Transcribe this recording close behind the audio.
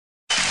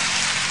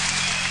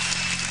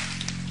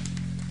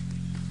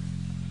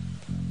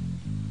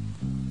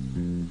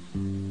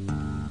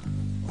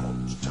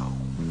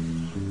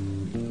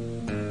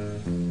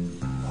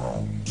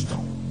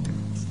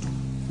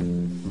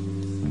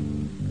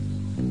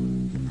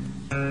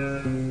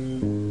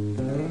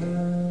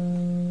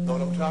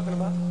talking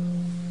about?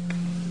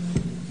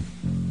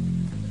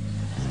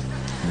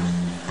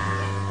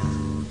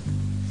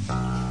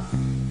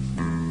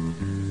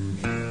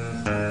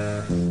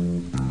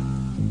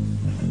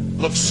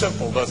 Looks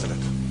simple, doesn't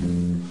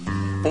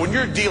it? But when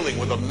you're dealing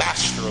with a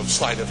master of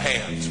sleight of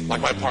hand,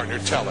 like my partner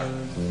Teller,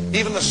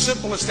 even the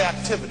simplest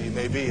activity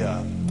may be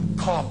a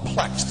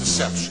complex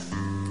deception.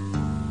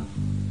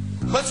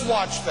 Let's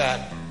watch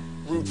that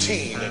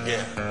routine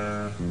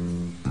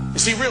again.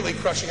 Is he really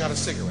crushing out a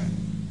cigarette?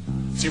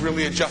 Is he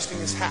really adjusting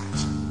his hat?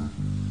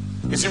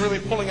 Is he really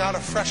pulling out a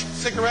fresh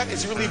cigarette?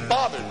 Is he really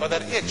bothered by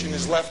that itch in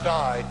his left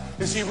eye?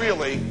 Is he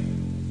really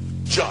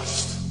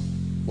just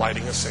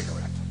lighting a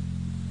cigarette?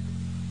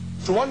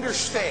 To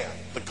understand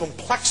the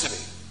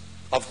complexity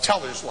of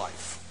Teller's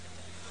life,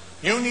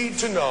 you need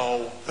to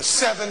know the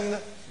 7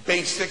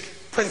 basic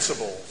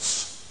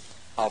principles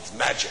of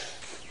magic.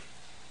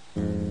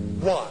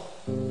 1,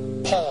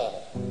 palm,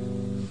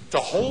 to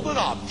hold an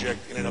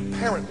object in an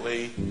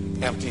apparently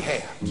empty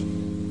hand.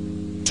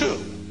 2,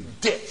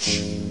 ditch,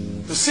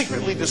 to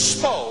secretly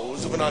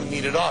dispose of an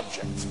unneeded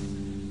object.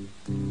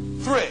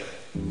 3,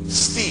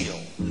 steal,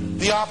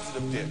 the opposite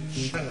of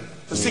ditch,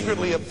 to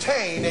secretly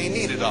obtain a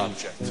needed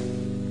object.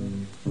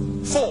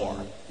 4,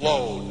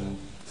 load,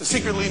 to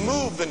secretly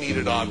move the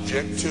needed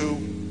object to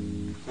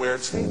where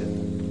it's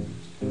needed.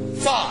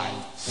 5,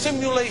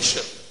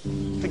 simulation,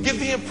 to give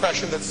the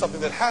impression that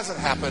something that hasn't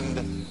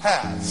happened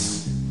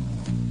has.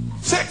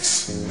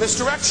 6,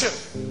 misdirection,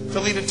 to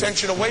lead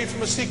attention away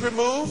from a secret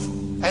move.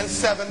 And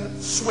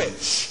 7,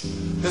 switch,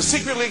 to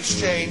secretly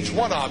exchange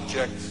one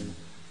object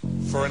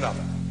for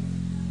another.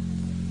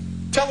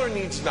 Teller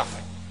needs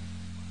nothing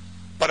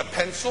but a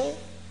pencil,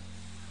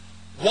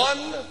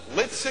 1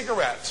 lit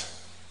cigarette,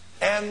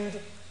 and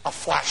a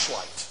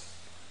flashlight.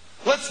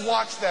 Let's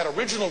watch that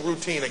original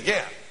routine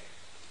again,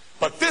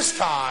 but this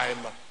time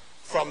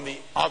from the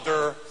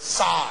other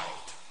side.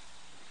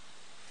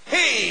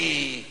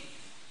 He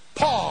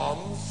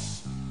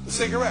palms the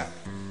cigarette.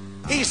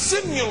 He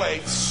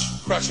simulates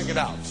crushing it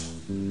out.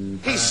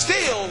 He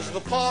steals the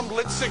palm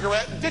lit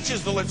cigarette,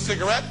 ditches the lit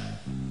cigarette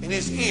in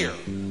his ear.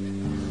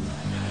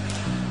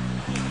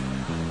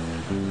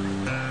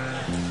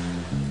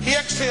 He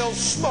exhales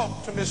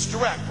smoke to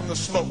misdirect from the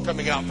smoke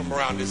coming out from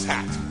around his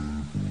hat.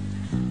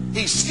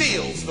 He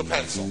steals the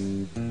pencil.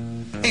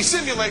 He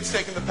simulates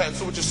taking the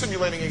pencil, which is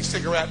simulating a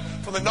cigarette,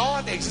 from the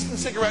non-existent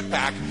cigarette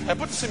pack and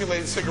puts the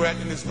simulated cigarette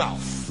in his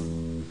mouth.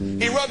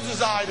 He rubs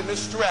his eye to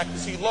misdirect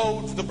as he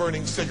loads the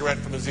burning cigarette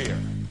from his ear.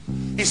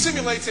 He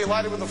simulates a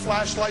lighter with a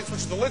flashlight,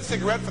 switches the lit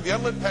cigarette for the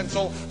unlit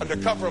pencil under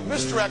cover of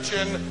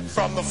misdirection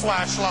from the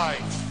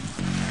flashlight.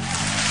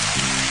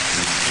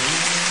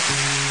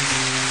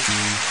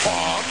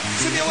 Palm,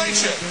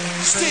 simulation,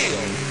 steal,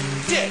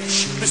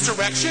 ditch,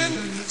 misdirection,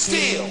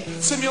 steal,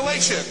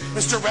 simulation,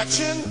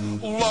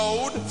 misdirection,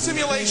 load,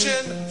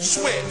 simulation,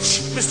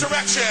 switch,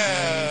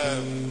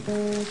 misdirection.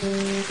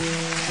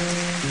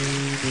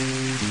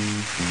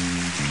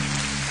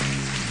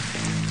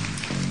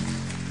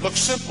 Looks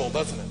simple,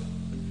 doesn't it?